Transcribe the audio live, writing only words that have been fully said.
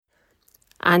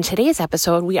On today's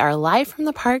episode, we are live from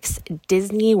the park's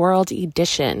Disney World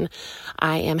edition.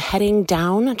 I am heading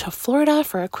down to Florida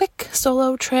for a quick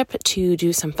solo trip to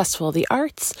do some Festival of the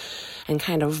Arts and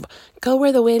kind of go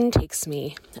where the wind takes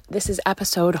me. This is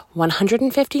episode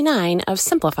 159 of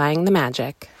Simplifying the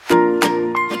Magic.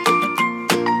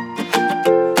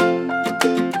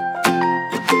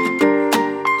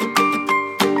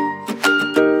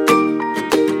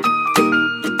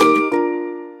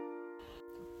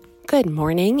 Good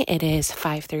morning. It is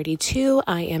 5:32.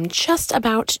 I am just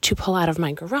about to pull out of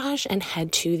my garage and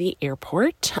head to the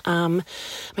airport. My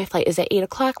flight is at 8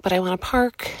 o'clock, but I want to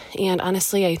park. And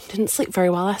honestly, I didn't sleep very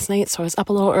well last night, so I was up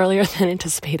a little earlier than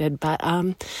anticipated. But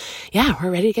yeah, we're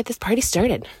ready to get this party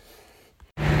started.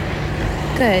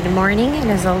 Good morning. It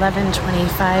is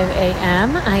 11:25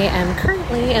 a.m. I am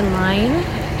currently in line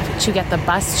to get the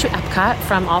bus to EPCOT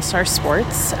from All Star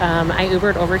Sports. I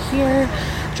Ubered over here,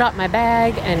 dropped my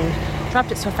bag, and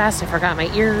dropped it so fast I forgot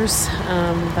my ears.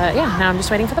 But yeah, now I'm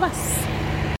just waiting for the bus.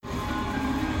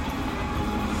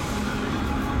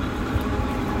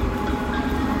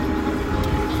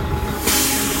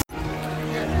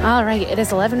 All right, it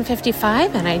is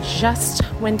 11:55, and I just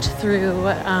went through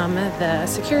the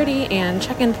security and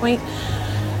check-in point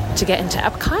to get into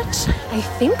EPCOT. I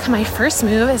think my first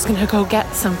move is going to go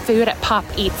get some food at Pop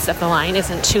Eats if the line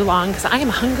isn't too long, because I am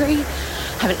hungry.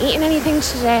 Haven't eaten anything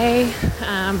today,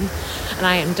 and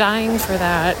I am dying for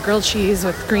that grilled cheese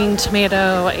with green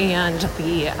tomato and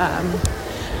the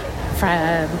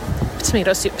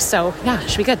tomato soup. So yeah,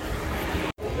 should be good.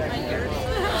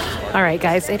 All right,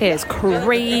 guys, it is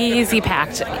crazy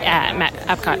packed at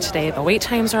EPCOT today. The wait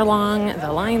times are long,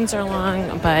 the lines are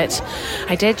long, but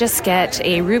I did just get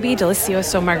a Ruby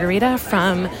Delicioso margarita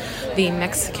from the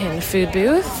Mexican food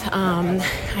booth.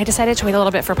 I decided to wait a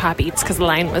little bit for Pop Eats because the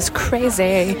line was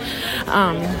crazy,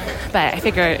 but I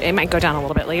figure it might go down a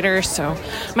little bit later, so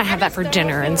I might have that for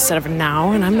dinner instead of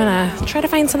now, and I'm going to try to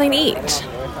find something to eat.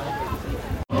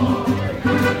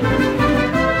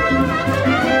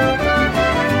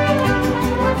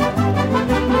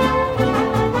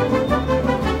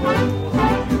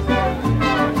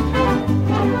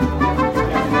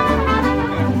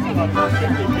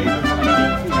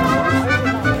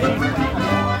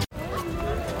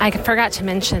 I forgot to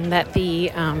mention that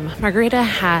the margarita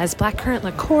has blackcurrant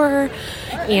liqueur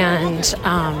and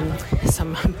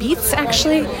some beets,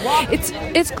 actually.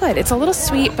 It's good. It's a little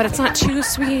sweet, but it's not too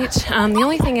sweet. The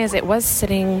only thing is it was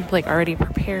sitting like already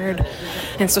prepared,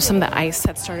 and so some of the ice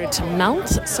had started to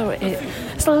melt, so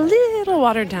it's a little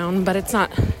watered down, but it's not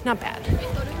bad.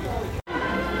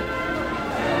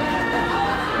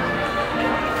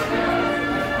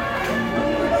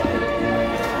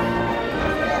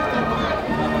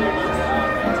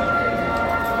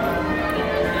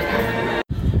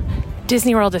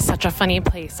 Disney World is such a funny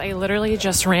place. I literally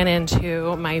just ran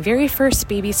into my very first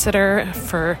babysitter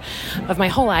of my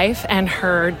whole life and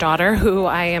her daughter, who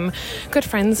I am good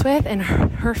friends with, and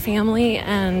her family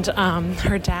and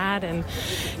her dad, and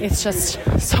it's just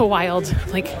so wild.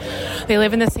 Like, they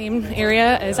live in the same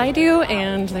area as I do,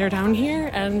 and they're down here,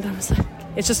 and I was like,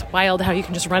 it's just wild how you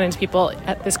can just run into people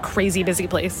at this crazy busy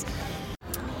place.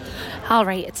 All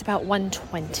right, it's about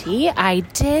 1:20. I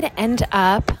did end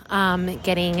up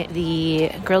getting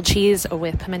the grilled cheese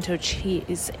with pimento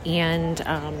cheese and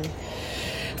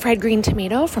fried green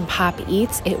tomato from Pop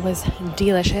Eats. It was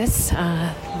delicious.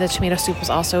 The tomato soup was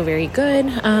also very good.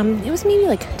 It was maybe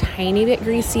like a tiny bit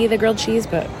greasy, the grilled cheese,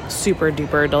 but super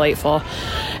duper delightful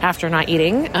after not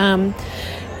eating.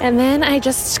 And then I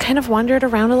just kind of wandered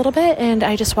around a little bit, and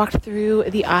I just walked through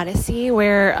the Odyssey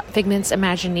where Figment's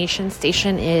Imagination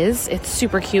Station is. It's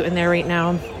super cute in there right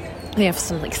now. They have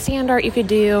some like sand art you could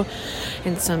do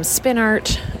and some spin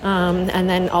art. And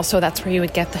then also that's where you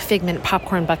would get the Figment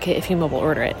popcorn bucket if you mobile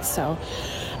order it. So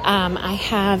I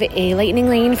have a lightning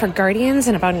lane for Guardians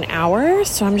in about an hour.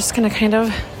 So I'm just going to kind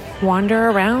of wander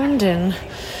around and,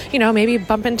 maybe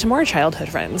bump into more childhood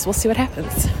friends. We'll see what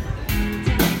happens.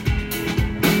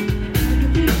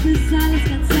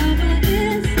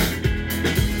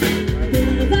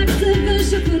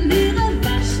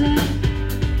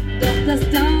 Das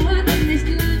dauert nicht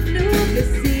lang, nur bis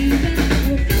 7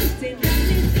 Uhr. 10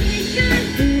 Minuten kein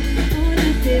Buch oder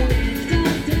vielleicht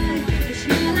auch 3. Ich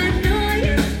mal ein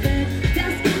neues Bett,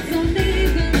 das geht so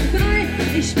nebenbei.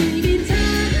 Ich spiel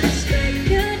Gitarre,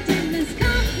 stecke Tennis,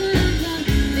 koche dran.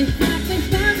 Ich frag mich,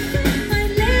 wann fängt mein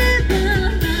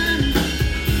Leben an?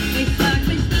 Ich frag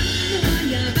mich, wann, oh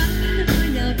ja,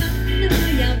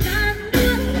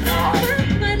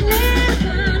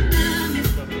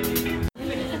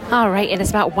 All right, it is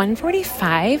about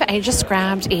 1:45. I just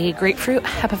grabbed a grapefruit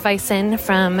Hefeweizen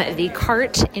from the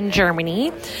cart in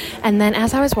Germany. And then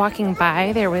as I was walking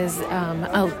by, there was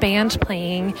a band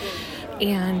playing,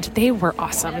 and they were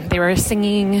awesome. They were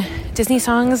singing Disney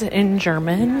songs in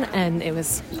German, and it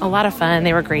was a lot of fun.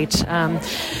 They were great.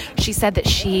 She said that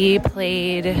she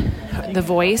played the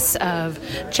voice of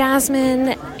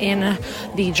Jasmine in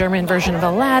the German version of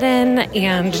Aladdin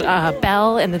and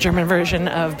Belle in the German version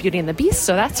of Beauty and the Beast,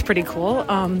 so that's pretty cool.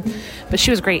 But she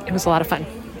was great. It was a lot of fun.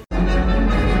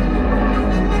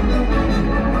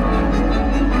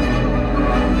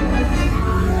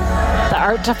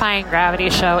 Art Defying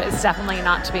Gravity show is definitely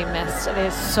not to be missed. It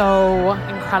is so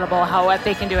incredible what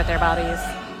they can do with their bodies.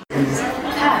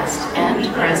 Past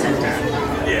and present.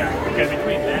 Yeah, okay,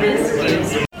 between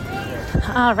that.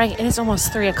 All right, it is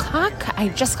almost 3 o'clock. I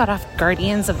just got off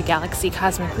Guardians of the Galaxy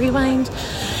Cosmic Rewind,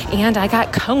 and I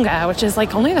got Conga, which is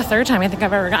like only the third time I think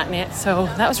I've ever gotten it. So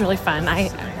that was really fun. I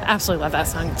absolutely love that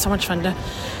song. It's so much fun to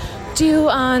do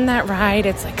on that ride.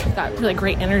 It's like got really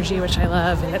great energy, which I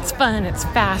love, and it's fun, it's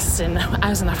fast, and I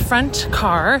was in the front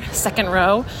car, second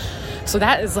row, so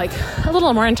that is like a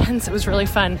little more intense. It was really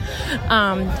fun.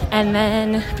 And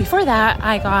then before that,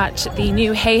 I got the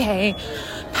new Hey Hey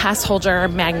pass holder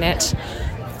magnet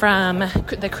from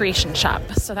the Creation Shop,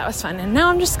 so that was fun. And now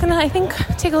I'm just gonna, I think,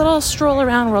 take a little stroll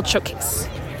around World Showcase.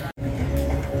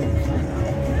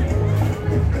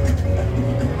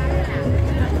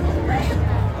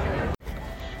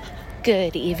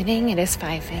 Good evening. It is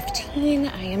 5:15.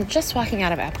 I am just walking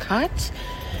out of EPCOT.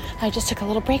 I just took a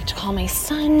little break to call my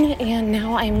son, and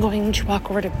now I'm going to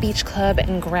walk over to Beach Club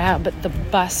and grab the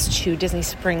bus to Disney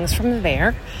Springs from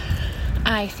there.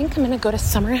 I think I'm going to go to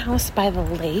Summer House by the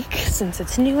lake since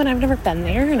it's new and I've never been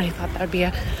there, and I thought that would be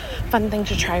a fun thing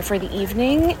to try for the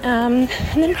evening. And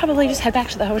then probably just head back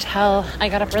to the hotel. I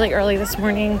got up really early this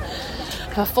morning.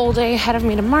 I have a full day ahead of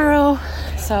me tomorrow,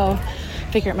 so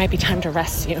figure it might be time to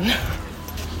rest soon.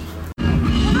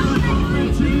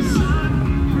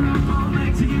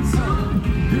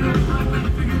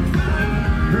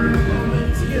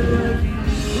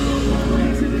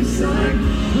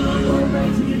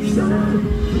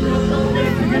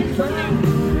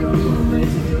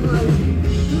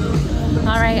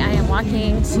 All right, I am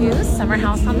walking to Summer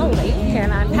House on the Lake,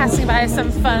 and I'm passing by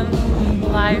some fun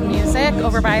live music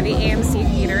over by the AMC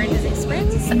Theater in Disney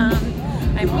Springs.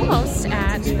 I'm almost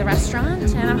at the restaurant,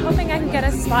 and I'm hoping I can get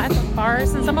a spot at the bar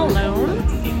since I'm alone.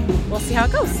 We'll see how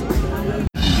it goes.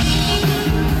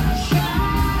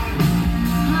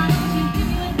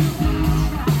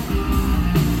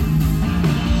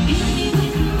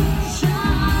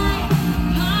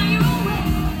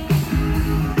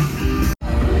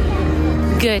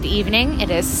 Good evening.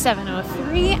 It is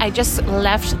 7:03. I just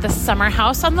left the Summer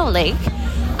House on the Lake.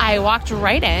 I walked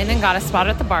right in and got a spot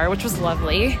at the bar, which was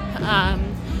lovely.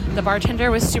 The bartender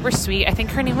was super sweet. I think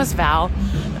her name was Val.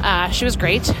 She was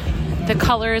great. The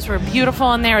colors were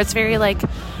beautiful in there. It's very like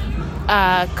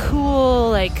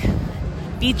cool, like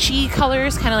beachy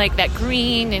colors, kind of like that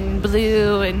green and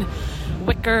blue and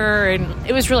wicker, and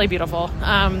it was really beautiful.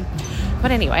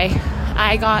 But anyway,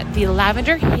 I got the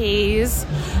Lavender Haze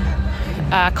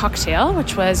cocktail,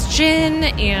 which was gin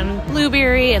and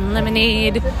blueberry and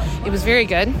lemonade. It was very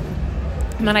good.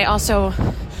 And then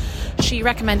she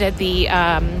recommended the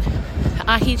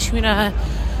ahi tuna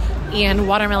and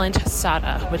watermelon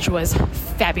tostada, which was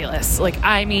fabulous. Like,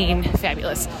 I mean,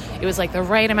 fabulous. It was like the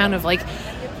right amount of like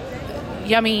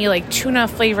yummy, like tuna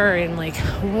flavor and like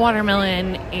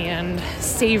watermelon and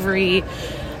savory,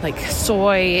 like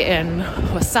soy and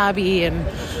wasabi and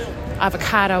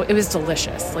avocado. It was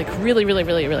delicious. Like really, really,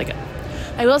 really, really good.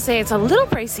 I will say it's a little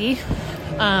pricey,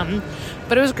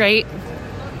 but it was great.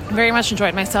 Very much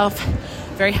enjoyed myself.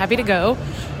 Very happy to go.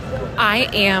 I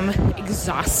am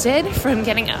exhausted from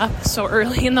getting up so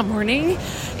early in the morning,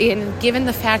 and given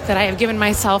the fact that I have given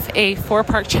myself a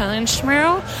 4-park challenge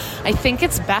tomorrow, I think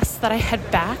it's best that I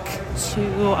head back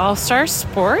to All-Star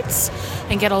Sports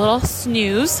and get a little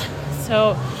snooze.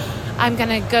 So I'm going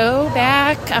to go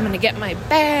back. I'm going to get my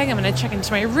bag. I'm going to check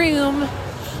into my room.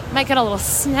 Might get a little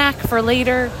snack for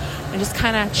later and just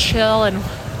kind of chill and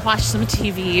watch some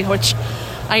TV, which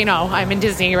I know I'm in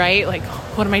Disney, right? Like,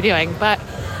 what am I doing? But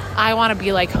I want to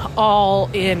be like all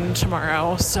in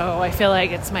tomorrow. So I feel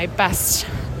like it's my best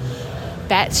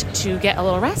bet to get a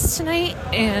little rest tonight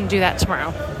and do that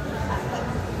tomorrow.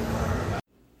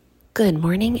 Good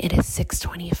morning. It is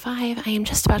 6:25. I am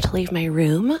just about to leave my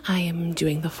room. I am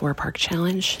doing the 4-park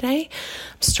challenge today.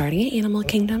 I'm starting at Animal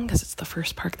Kingdom because it's the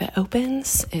first park that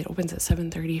opens. It opens at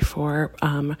 7:30 for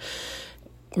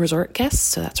resort guest,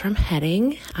 so that's where I'm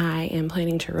heading. I am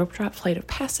planning to rope drop Flight of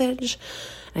Passage.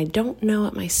 I don't know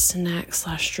what my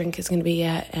snack/drink is going to be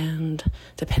yet, and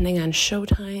depending on show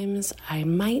times, I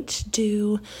might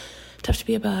do Tough to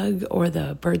Be a Bug or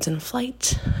the Birds in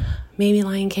Flight, maybe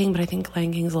Lion King, but I think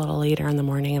Lion King's a little later in the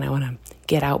morning and I want to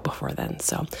get out before then,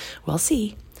 so we'll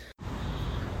see.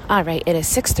 All right, it is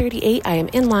 6:38. I am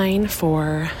in line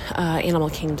for Animal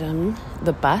Kingdom,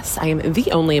 the bus. I am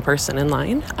the only person in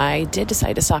line. I did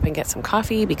decide to stop and get some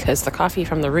coffee because the coffee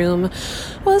from the room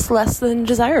was less than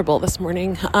desirable this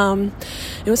morning.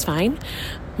 It was fine.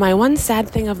 My one sad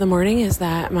thing of the morning is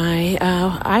that my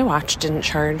iWatch didn't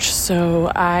charge,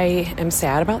 so I am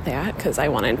sad about that because I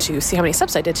wanted to see how many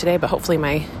steps I did today, but hopefully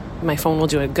my phone will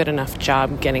do a good enough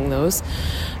job getting those.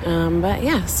 But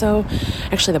yeah, so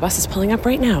actually the bus is pulling up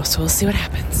right now, so we'll see what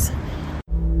happens.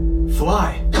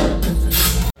 Fly.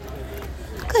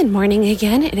 Good morning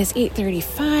again. It is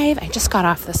 8:35. I just got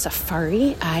off the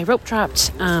safari. I rope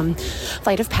dropped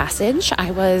Flight of Passage.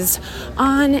 I was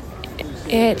on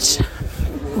it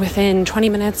within 20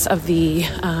 minutes of the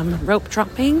rope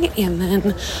dropping, and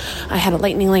then I had a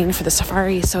lightning lane for the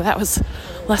safari, so that was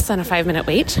less than a 5-minute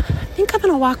wait. I think I'm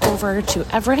going to walk over to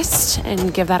Everest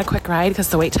and give that a quick ride because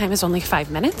the wait time is only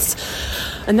 5 minutes.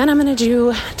 And then I'm going to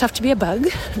do Tough to Be a Bug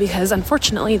because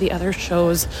unfortunately the other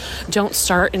shows don't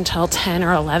start until 10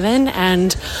 or 11,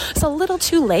 and it's a little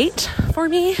too late for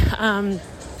me,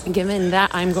 given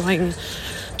that I'm going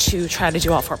to try to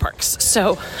do all 4 parks.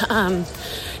 So,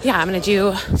 yeah, I'm going to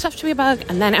do Tough to Be a Bug,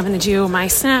 and then I'm going to do my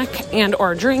snack and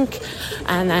or drink,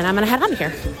 and then I'm going to head out of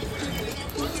here.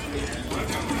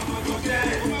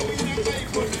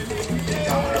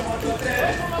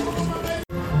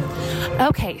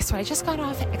 Okay, so I just got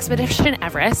off Expedition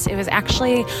Everest. It was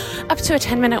actually up to a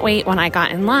 10-minute wait when I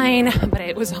got in line, but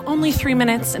it was only 3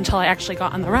 minutes until I actually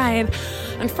got on the ride.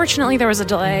 Unfortunately, there was a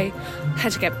delay.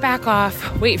 Had to get back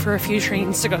off, wait for a few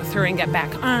trains to go through and get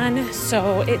back on.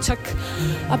 So it took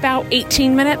about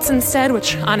 18 minutes instead,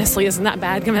 which honestly isn't that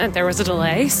bad given that there was a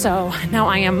delay. So now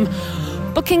I am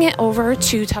booking it over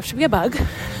to Tough to Be a Bug.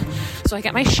 So I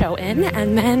get my show in,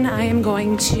 and then I am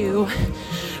going to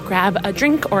grab a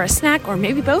drink or a snack or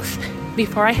maybe both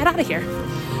before I head out of here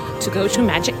to go to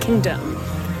Magic Kingdom.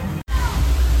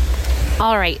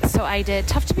 All right, so I did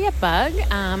Tough to Be a Bug.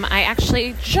 I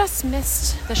actually just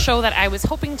missed the show that I was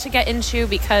hoping to get into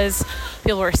because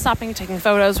people were stopping, taking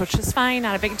photos, which is fine,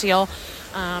 not a big deal.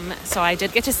 So I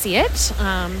did get to see it.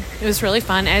 It was really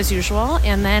fun as usual.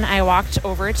 And then I walked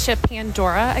over to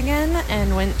Pandora again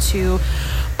and went to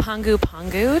Pongu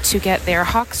Pongu to get their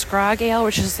Hawk's Grog Ale,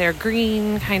 which is their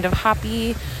green kind of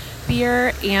hoppy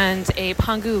beer, and a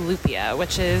Pongu Lupia,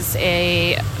 which is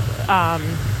a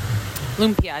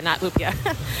lumpia, not lupia,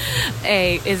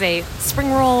 is a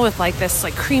spring roll with like this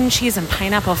like cream cheese and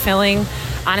pineapple filling.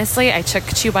 Honestly, I took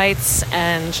 2 bites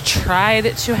and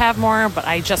tried to have more, but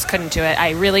I just couldn't do it.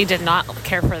 I really did not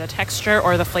care for the texture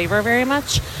or the flavor very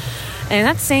much. And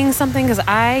that's saying something because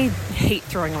I hate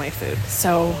throwing away food.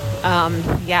 So,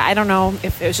 yeah, I don't know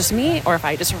if it was just me or if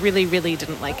I just really, really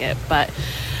didn't like it. But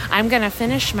I'm going to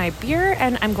finish my beer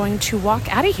and I'm going to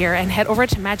walk out of here and head over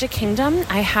to Magic Kingdom.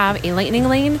 I have a lightning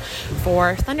lane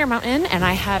for Thunder Mountain and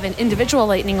I have an individual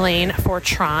lightning lane for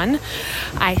Tron.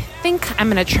 I think I'm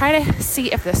going to try to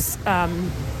see if this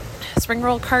spring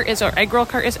roll cart or egg roll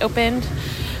cart is opened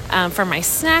for my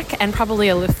snack, and probably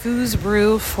a LeFou's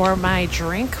brew for my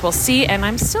drink. We'll see, and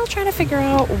I'm still trying to figure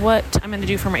out what I'm going to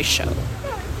do for my show.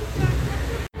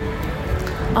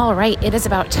 All right, it is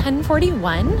about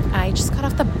 10:41. I just got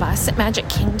off the bus at Magic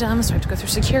Kingdom, so I have to go through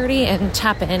security and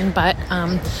tap in, but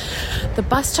the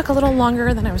bus took a little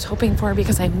longer than I was hoping for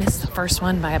because I missed the first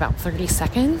one by about 30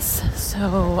 seconds.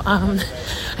 So I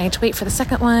had to wait for the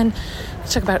second one. It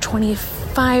took about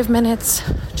 25 minutes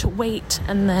to wait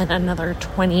and then another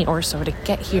 20 or so to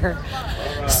get here.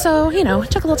 So, you know,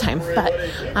 it took a little time, but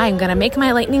I'm going to make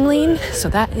my lightning lane, so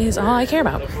that is all I care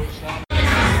about.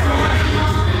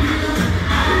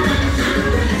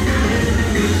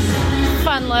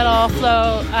 Fun little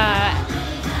float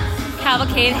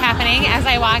cavalcade happening as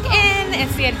I walk in.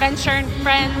 It's the Adventure and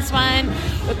Friends one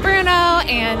with Bruno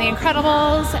and the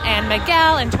Incredibles and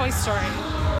Miguel and Toy Story.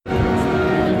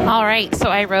 All right, so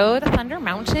I rode Thunder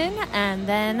Mountain and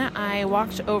then I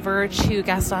walked over to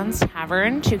Gaston's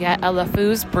Tavern to get a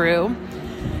LeFou's brew.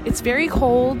 It's very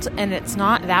cold and it's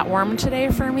not that warm today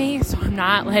for me, so I'm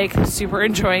not like super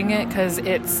enjoying it because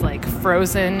it's like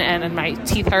frozen and my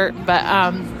teeth hurt, but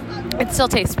it still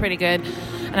tastes pretty good,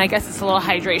 and I guess it's a little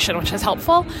hydration, which is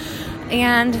helpful.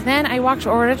 And then I walked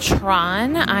over to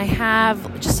Tron. I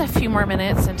have just a few more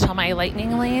minutes until my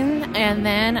lightning lane, and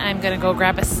then I'm going to go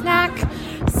grab a snack,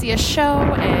 see a show,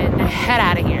 and head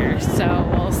out of here. So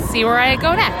we'll see where I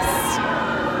go next.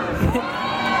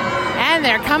 And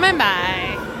they're coming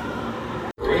by.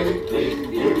 Great big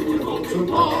beautiful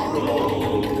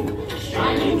tomorrow,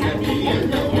 shining at the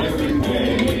end of every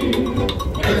day.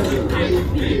 There's a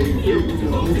great big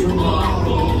beautiful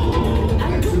tomorrow,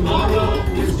 and tomorrow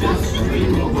is just a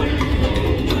dream away.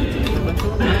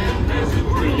 Man has a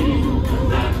dream,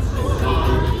 and that's the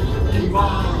start. He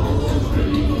borrows his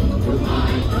dream to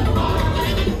find the heart.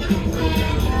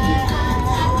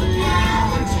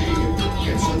 Reality,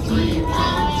 it's a dream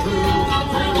come true.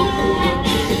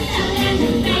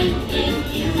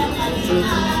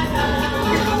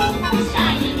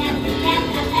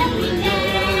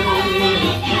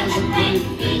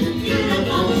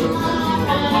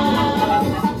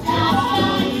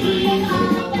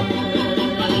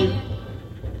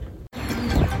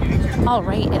 All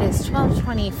right, it is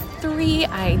 12:23.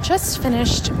 I just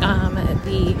finished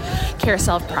the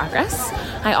Carousel of Progress.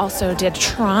 I also did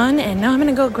Tron, and now I'm going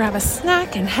to go grab a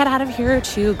snack and head out of here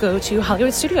to go to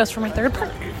Hollywood Studios for my third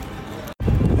park.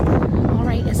 All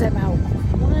right, it's about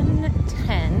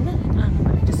 1:10.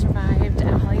 I just arrived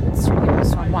at Hollywood Studios,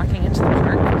 so I'm walking into the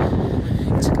park.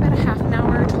 It took about a half an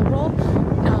hour total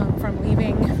from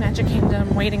leaving Magic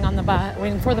Kingdom, waiting on the bus,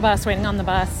 waiting on the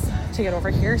bus to get over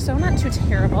here, so not too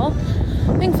terrible.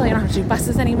 Thankfully, I don't have to do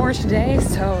buses anymore today,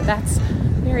 so that's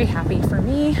very happy for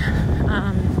me.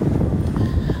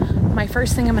 My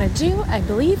first thing I'm going to do, I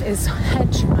believe, is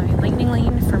head to my lightning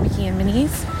lane for Mickey and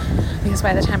Minnie's, because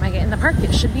by the time I get in the park,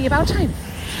 it should be about time.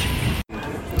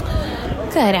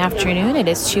 Good afternoon. It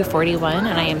is 2:41,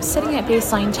 and I am sitting at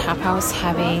Baseline Tap House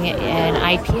having an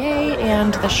IPA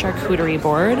and the charcuterie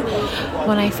board.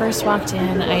 When I first walked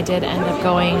in, I did end up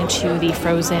going to the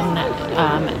Frozen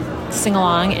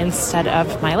sing-along instead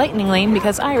of my lightning lane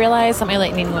because I realized that my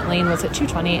lightning lane was at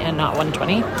 2:20 and not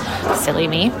 1:20. Silly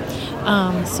me.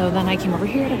 So then I came over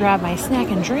here to grab my snack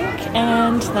and drink,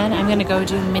 and then I'm going to go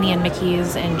do Minnie and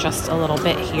Mickey's in just a little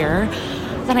bit here.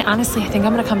 Then I think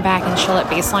I'm going to come back and chill at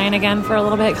Baseline again for a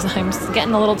little bit because I'm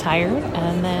getting a little tired,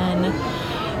 and then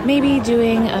maybe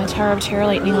doing a Tower of Terror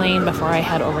lightning lane before I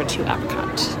head over to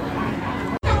EPCOT.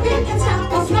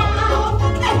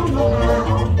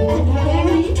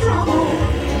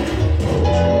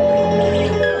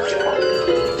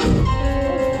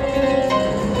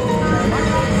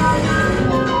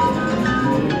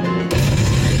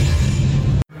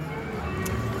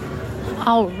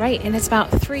 All right, and it's about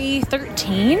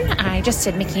 3:13. I just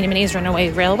did Mickey and Minnie's Runaway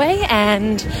Railway,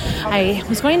 and I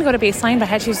was going to go to Baseline, but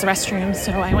I had to use the restroom,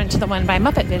 so I went to the one by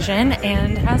Muppet Vision,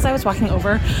 and as I was walking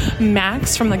over,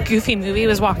 Max from the Goofy movie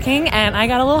was walking, and I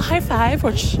got a little high five,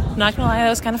 which, not gonna lie, that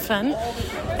was kind of fun.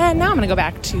 And now I'm gonna go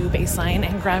back to Baseline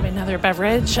and grab another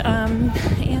beverage, and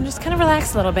just kind of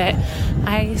relax a little bit.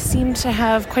 I seem to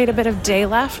have quite a bit of day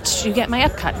left to get my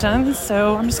EPCOT done,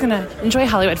 so I'm just gonna enjoy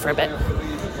Hollywood for a bit.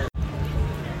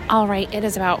 All right, it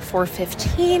is about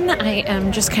 4:15. I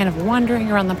am just kind of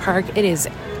wandering around the park. It is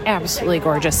absolutely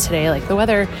gorgeous today. Like, the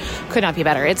weather could not be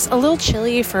better. It's a little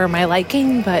chilly for my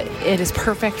liking, but it is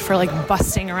perfect for like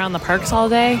busting around the parks all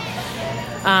day.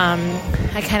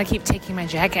 I kind of keep taking my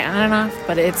jacket on and off,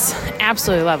 but it's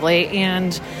absolutely lovely.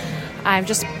 And I've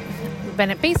just been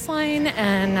at Baseline,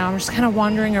 and now I'm just kind of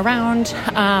wandering around.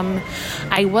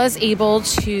 I was able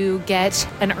to get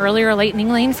an earlier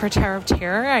lightning lane for Tower of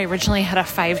Terror. I originally had a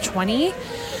 5:20,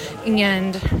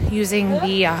 and using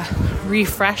the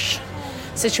refresh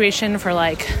situation for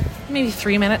like maybe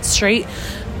 3 minutes straight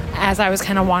as I was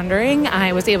kind of wandering,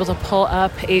 I was able to pull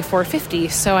up a 4:50.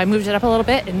 So I moved it up a little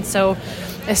bit, and so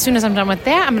as soon as I'm done with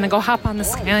that, I'm going to go hop on the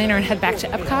Skyliner and head back to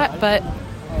EPCOT,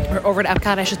 or over to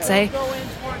EPCOT, I should say.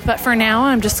 But for now,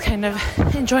 I'm just kind of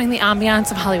enjoying the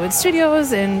ambiance of Hollywood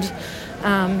Studios, and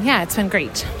it's been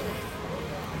great.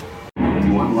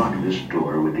 You unlock this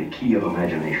door with the key of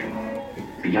imagination.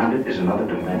 Beyond it is another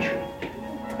dimension.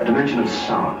 A dimension of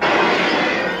sound.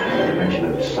 A dimension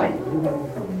of sight.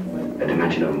 A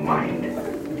dimension of mind.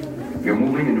 You're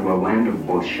moving into a land of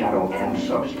both shadow and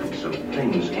substance, of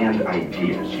things and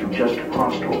ideas. You just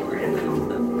crossed over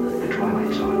into the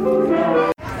Twilight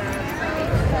Zone.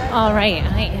 All right,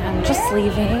 I am just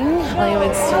leaving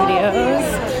Hollywood Studios,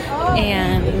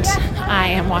 and I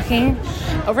am walking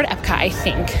over to EPCOT, I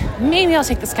think. Maybe I'll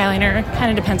take the Skyliner. Kind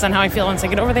of depends on how I feel once I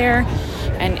get over there,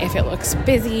 and if it looks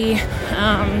busy.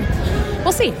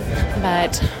 We'll see.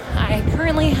 But I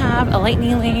currently have a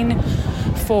lightning lane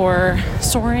for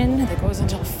Soarin' that goes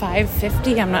until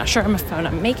 5:50. I'm not sure if I'm going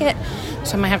to make it,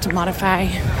 so I might have to modify.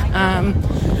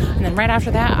 And then right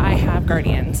after that, I have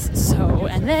Guardians. So,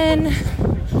 and then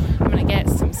I'm going to get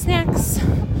some snacks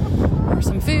or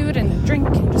some food and drink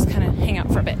and just kind of hang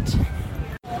out for a bit.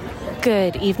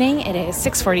 Good evening. It is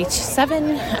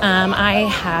 6:47. I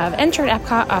have entered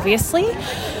EPCOT, obviously,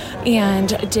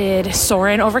 and did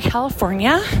Soarin' over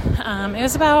California. It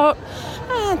was about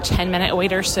a 10-minute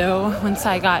wait or so once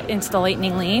I got into the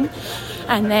Lightning Lane.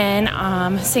 And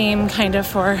then same kind of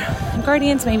for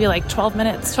Guardians, maybe like 12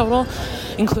 minutes total,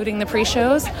 including the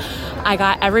pre-shows. I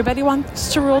got Everybody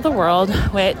Wants to Rule the World,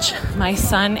 which my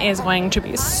son is going to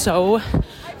be so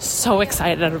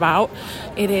excited about.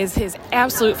 It is his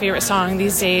absolute favorite song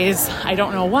these days. I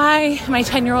don't know why my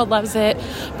 10-year-old loves it,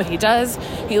 but he does.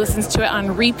 He listens to it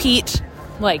on repeat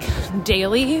like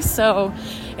daily, so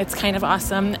it's kind of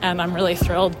awesome, and I'm really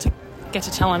thrilled to get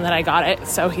to tell him that I got it,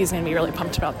 so he's going to be really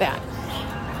pumped about that.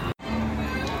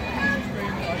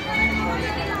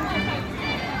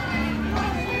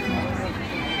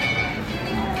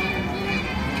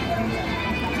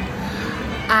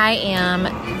 I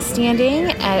am standing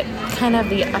at kind of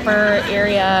the upper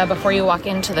area before you walk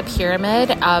into the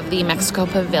pyramid of the Mexico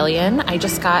Pavilion. I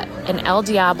just got an El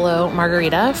Diablo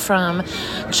margarita from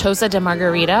Choza de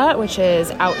Margarita, which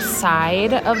is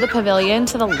outside of the pavilion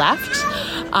to the left.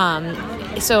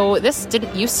 So this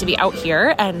didn't used to be out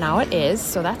here, and now it is,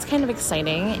 so that's kind of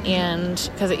exciting. And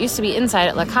because it used to be inside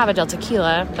at La Cava del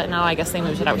Tequila, but now I guess they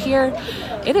moved it out here.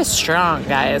 It is strong,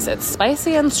 guys. It's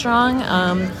spicy and strong,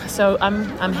 so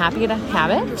I'm happy to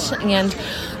have it. And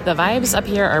the vibes up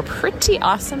here are pretty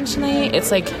awesome tonight.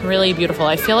 It's like really beautiful.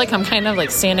 I feel like I'm kind of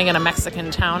like standing in a Mexican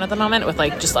town at the moment with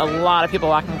like just a lot of people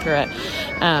walking through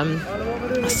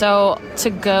it. So to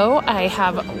go, I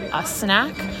have a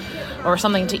snack or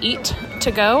something to eat to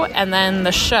go, and then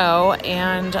the show,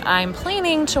 and I'm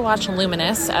planning to watch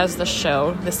Luminous as the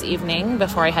show this evening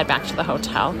before I head back to the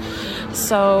hotel.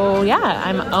 So yeah,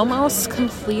 I'm almost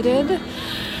completed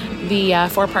the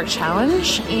 4-part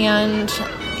challenge, and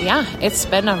yeah, it's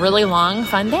been a really long,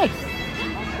 fun day.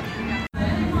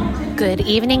 Good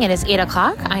evening. It is 8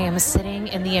 o'clock. I am sitting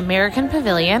in the American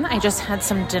Pavilion. I just had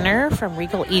some dinner from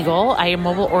Regal Eagle. I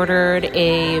mobile ordered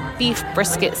a beef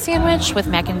brisket sandwich with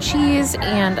mac and cheese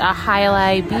and a High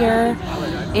Life beer.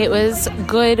 It was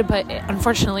good, but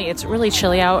unfortunately it's really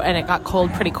chilly out and it got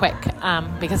cold pretty quick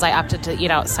because I opted to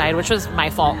eat outside, which was my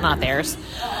fault, not theirs.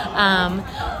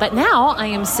 But now I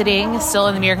am sitting still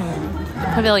in the American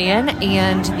Pavilion,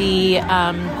 and the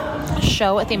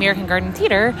show at the American Garden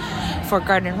Theater for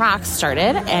Garden Rocks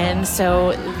started, and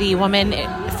so the woman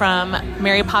from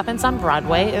Mary Poppins on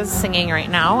Broadway is singing right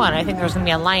now, and I think there's going to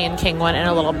be a Lion King one in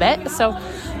a little bit, so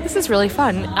this is really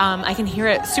fun. I can hear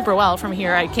it super well from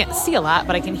here. I can't see a lot,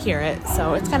 but I can hear it,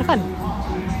 so it's kind of fun.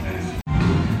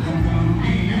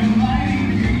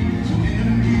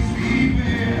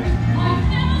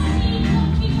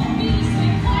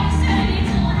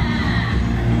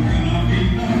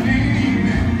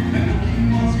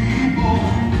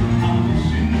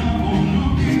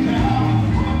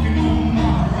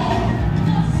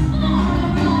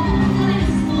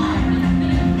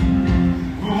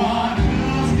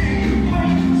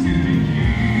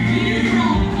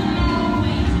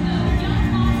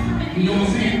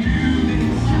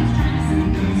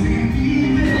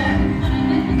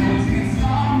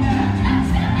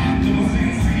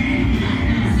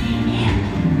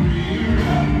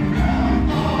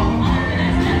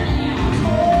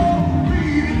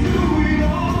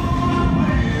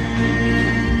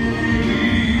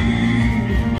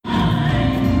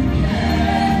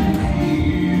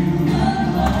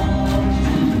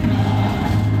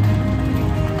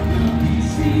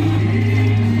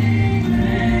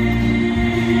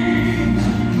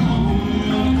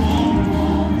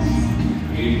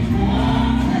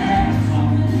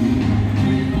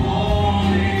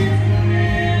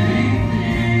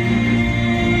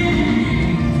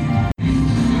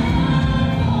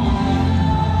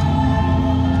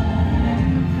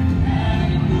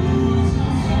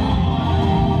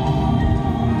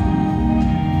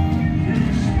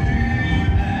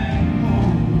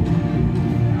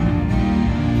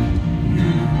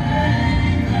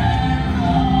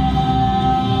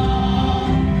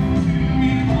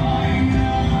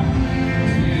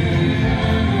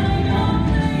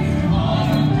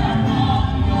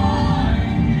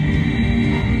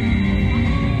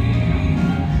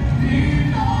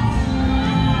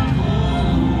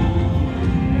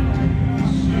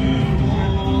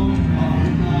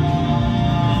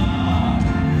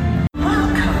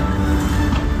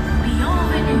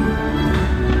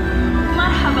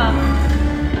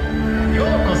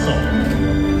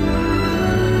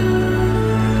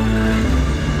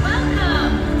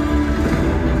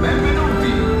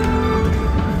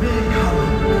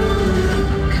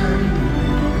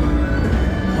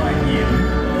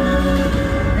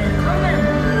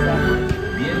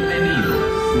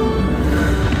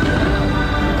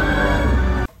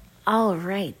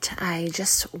 we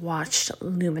just watched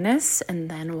Luminous and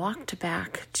then walked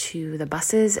back to the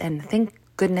buses, and thank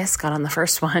goodness got on the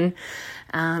first one.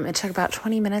 It took about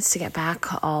 20 minutes to get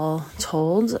back, all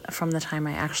told, from the time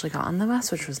I actually got on the bus,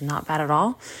 which was not bad at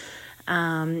all.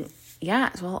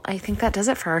 Well, I think that does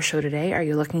it for our show today. Are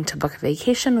you looking to book a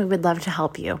vacation? We would love to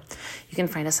help you. You can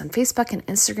find us on Facebook and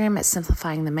Instagram at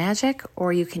Simplifying the Magic,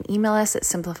 or you can email us at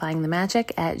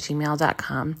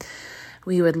simplifyingthemagic@gmail.com.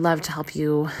 We would love to help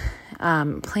you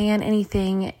plan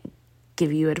anything,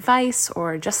 give you advice,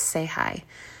 or just say hi.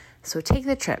 So take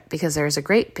the trip, because there's a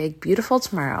great, big, beautiful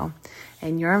tomorrow,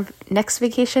 and your next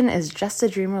vacation is just a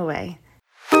dream away.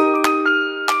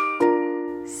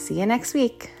 See you next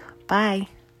week. Bye.